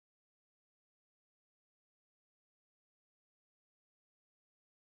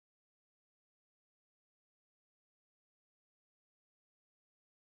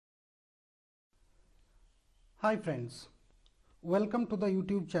Hi friends, welcome to the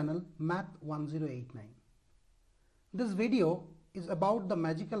YouTube channel Math1089. This video is about the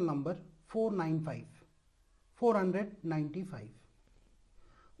magical number 495.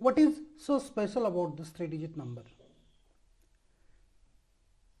 What is so special about this 3-digit number?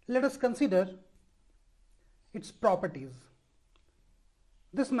 Let us consider its properties.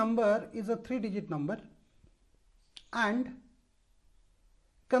 This number is a 3-digit number, and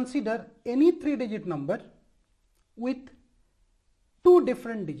consider any 3-digit number with 2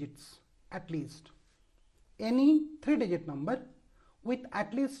 different digits at least. Any 3-digit number with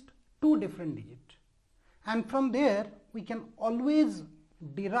at least 2 different digits, and from there we can always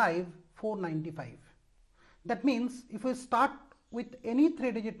derive 495. That means if we start with any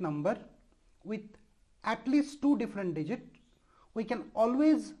 3-digit number with at least 2 different digits, we can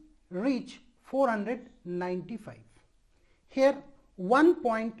always reach 495. Here one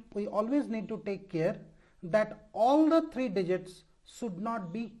point we always need to take care, that all the 3 digits should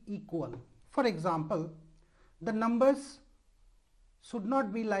not be equal. For example, the numbers should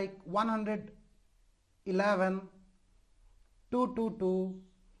not be like 111, 222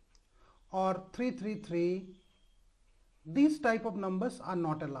 or 333. These type of numbers are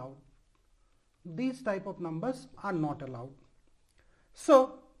not allowed. These type of numbers are not allowed.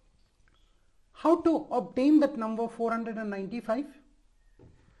 So, how to obtain that number 495?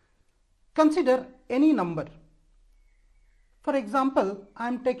 Consider any number. For example, I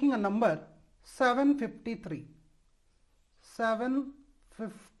am taking a number 753.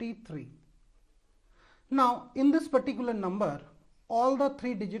 753. Now, in this particular number, all the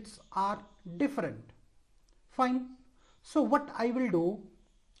 3 digits are different. Fine. So, what I will do,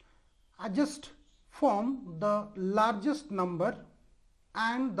 I just form the largest number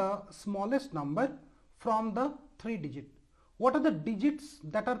and the smallest number from the 3 digits. What are the digits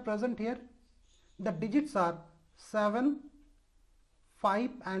that are present here? The digits are 7, 5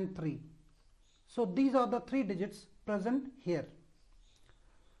 and 3. So these are the 3 digits present here.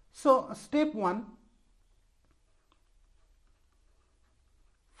 So step 1,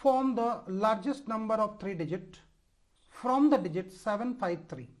 form the largest number of 3 digits from the digit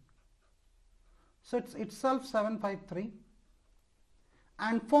 753. So it's itself 753,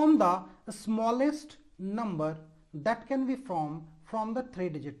 and form the smallest number that can be formed from the 3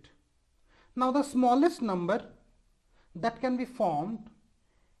 digit. Now the smallest number that can be formed,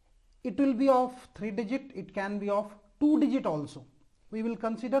 it will be of 3 digit, it can be of 2 digit also. We will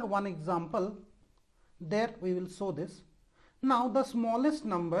consider one example, there we will show this. Now the smallest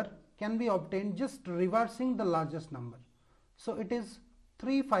number can be obtained just reversing the largest number. So it is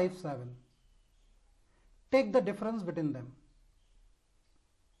 357. Take the difference between them.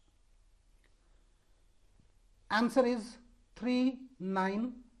 Answer is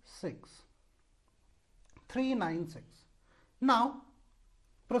 396. 396. Now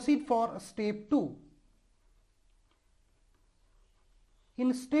proceed for step 2.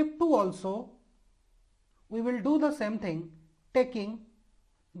 In step 2 also we will do the same thing, taking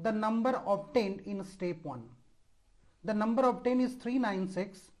the number obtained in step 1. The number obtained is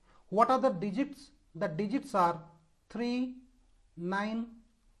 396. What are the digits? The digits are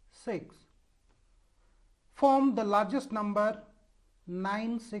 396. Form the largest number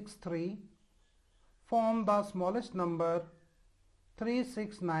 963, form the smallest number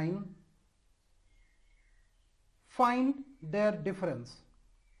 369, find their difference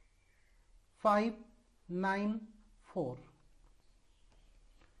 594.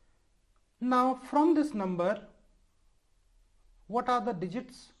 Now from this number, what are the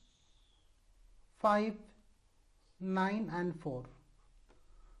digits? 5, 9 and 4.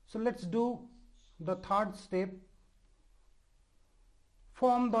 So let's do the third step.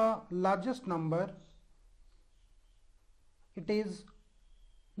 Form the largest number, it is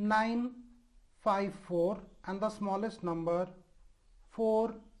 954, and the smallest number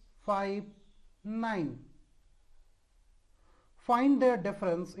 459. Find their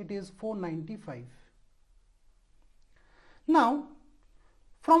difference, it is 495. Now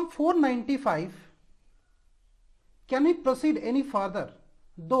from 495, can we proceed any further?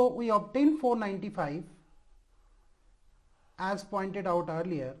 Though we obtained 495 as pointed out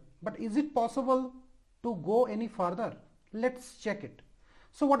earlier, but is it possible to go any further? Let's check it.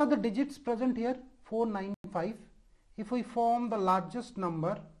 So what are the digits present here? 495. If we form the largest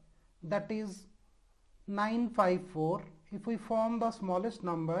number, that is 954. If we form the smallest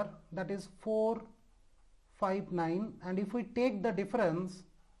number, that is 459, and if we take the difference,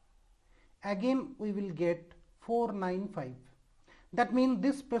 again we will get 495. That means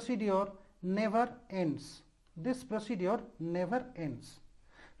this procedure never ends. This procedure never ends.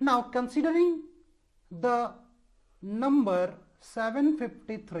 Now considering the number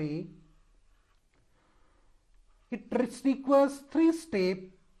 753, it requires three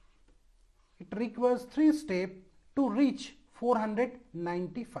steps to reach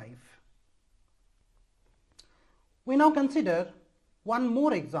 495. We now consider one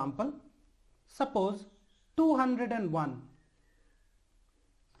more example. Suppose 201.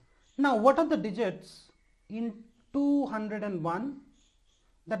 Now what are the digits in 201?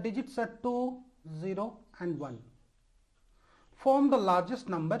 The digits are 2, 0 and 1. Form the largest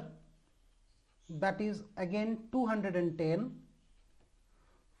number, that is again 210.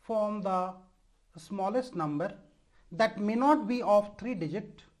 Form the smallest number, that may not be of 3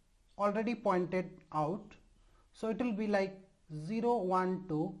 digit, already pointed out. So it will be like 0, 1,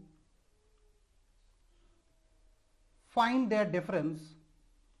 2. Find their difference,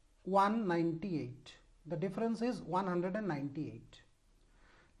 198. The difference is 198.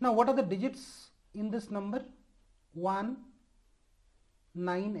 Now what are the digits in this number? 1,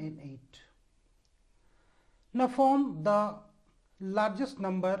 9 and 8. Now form the largest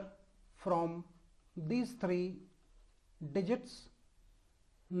number from these three digits,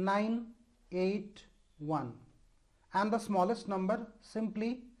 9, 8, 1. And the smallest number,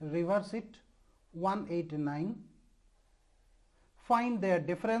 simply reverse it, 189. Find their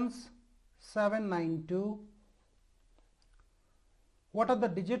difference, 792. What are the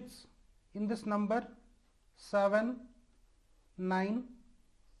digits in this number? 7, 9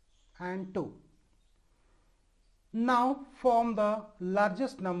 and 2. Now form the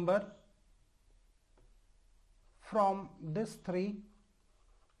largest number from these three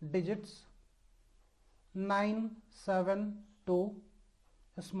digits, 972,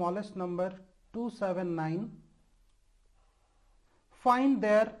 the smallest number 279. Find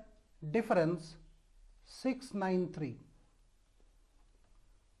their difference, 693.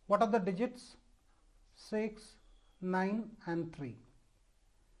 What are the digits? 6, 9 and 3.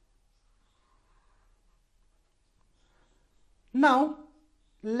 Now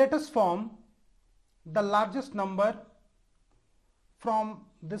let us form the largest number from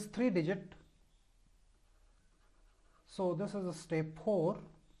this 3 digit. So this is a step 4,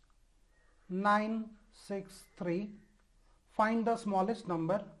 963. Find the smallest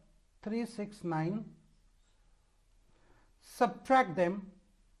number, 369. Subtract them,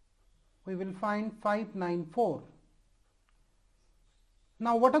 we will find 594.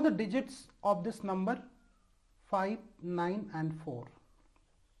 Now what are the digits of this number? 5, 9 and 4.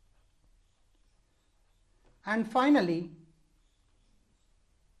 And finally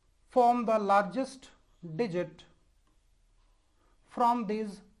form the largest digit from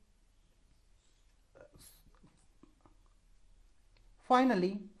these.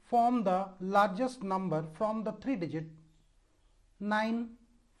 Finally form the largest number from the 3 digit,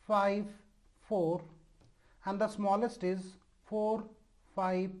 954, and the smallest is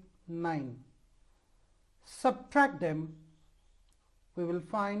 459. Subtract them, we will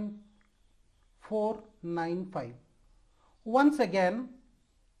find 495. Once again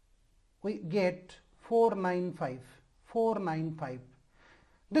we get 495.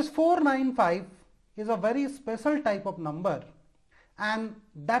 This 495 is a very special type of number, and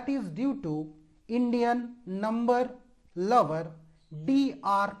that is due to Indian number lover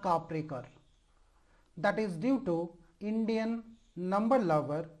Dr. Kaprekar. That is due to Indian number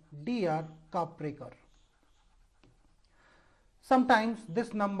lover Dr. Kaprekar. Sometimes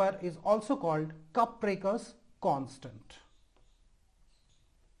this number is also called Kaprekar's constant.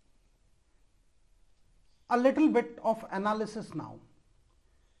 A little bit of analysis now.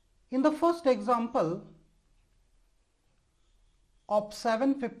 In the first example of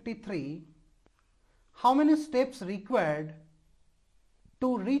 753, how many steps required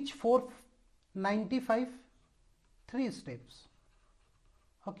to reach 495? 3 steps.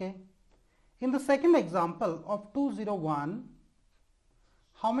 Okay. In the second example of 201,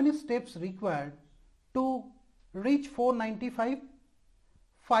 how many steps required to reach 495?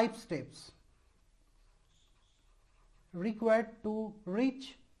 5 steps required to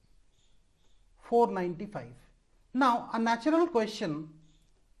reach 495. Now a natural question,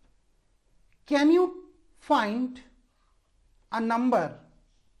 can you find a number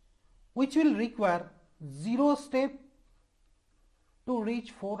which will require 0 step to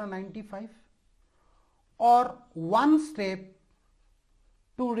reach 495, or 1 step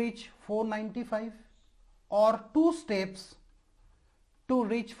to reach 495, or 2 steps to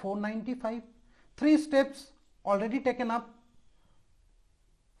reach 495? 3 steps already taken up,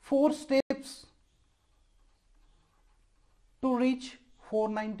 4 steps to reach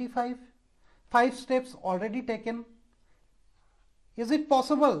 495, 5 steps already taken. Is it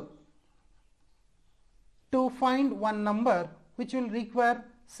possible to find one number which will require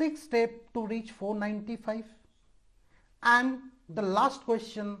 6 steps to reach 495. And the last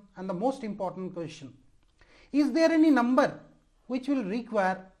question and the most important question, is there any number which will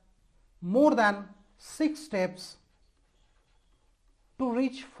require more than 6 steps to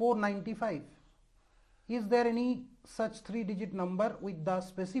reach 495? Is there any such 3-digit number with the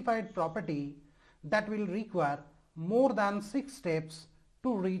specified property that will require more than 6 steps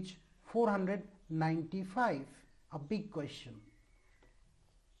to reach 495? A big question.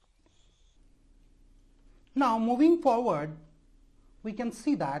 Now moving forward, we can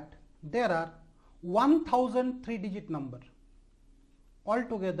see that there are 1000 3-digit number.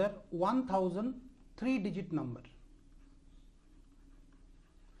 Altogether 1000 3-digit number.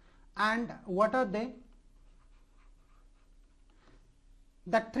 And what are they?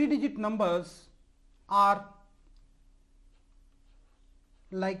 That 3-digit numbers are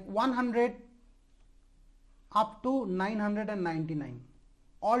like 100 up to 999.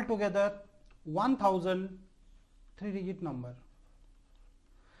 Altogether 1000 3-digit number.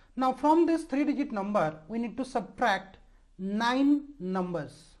 Now from this 3-digit number we need to subtract 9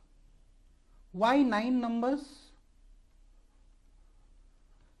 numbers. Why 9 numbers?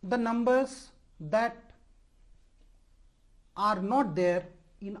 The numbers that are not there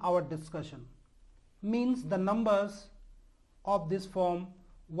in our discussion, means the numbers of this form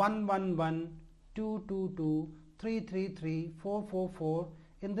 111, 222, 333, 444,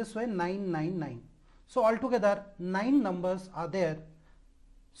 in this way 999. So altogether 9 numbers are there.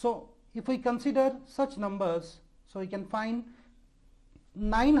 So if we consider such numbers, so we can find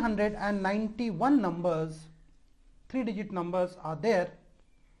 991 numbers, 3-digit numbers are there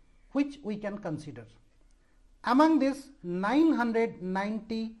which we can consider. Among these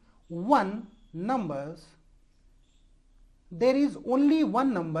 991 numbers, there is only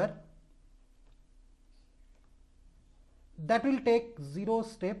one number that will take 0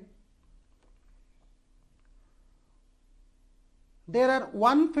 step. There are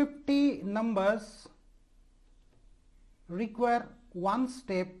 150 numbers require 1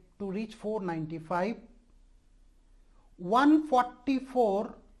 step to reach 495.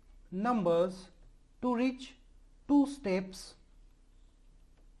 144 numbers to reach 2 steps.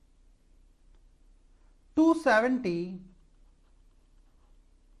 270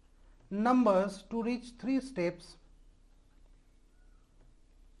 numbers to reach 3 steps.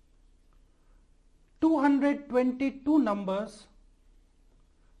 222 numbers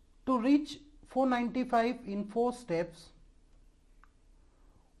to reach 495 in 4 steps.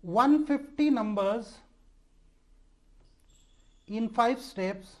 150 numbers in 5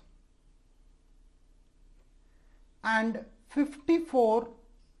 steps, and 54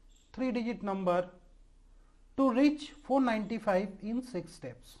 3-digit number to reach 495 in 6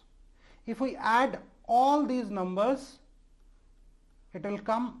 steps. If we add all these numbers, it will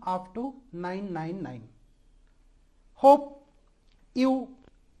come up to 999. Hope you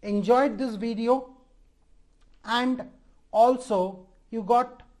enjoyed this video and also you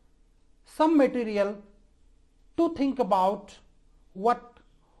got some material to think about what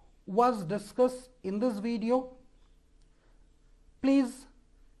was discussed in this video. Please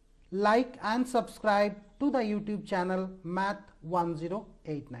like and subscribe to the YouTube channel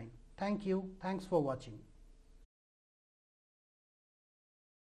Math1089. Thank you. Thanks for watching.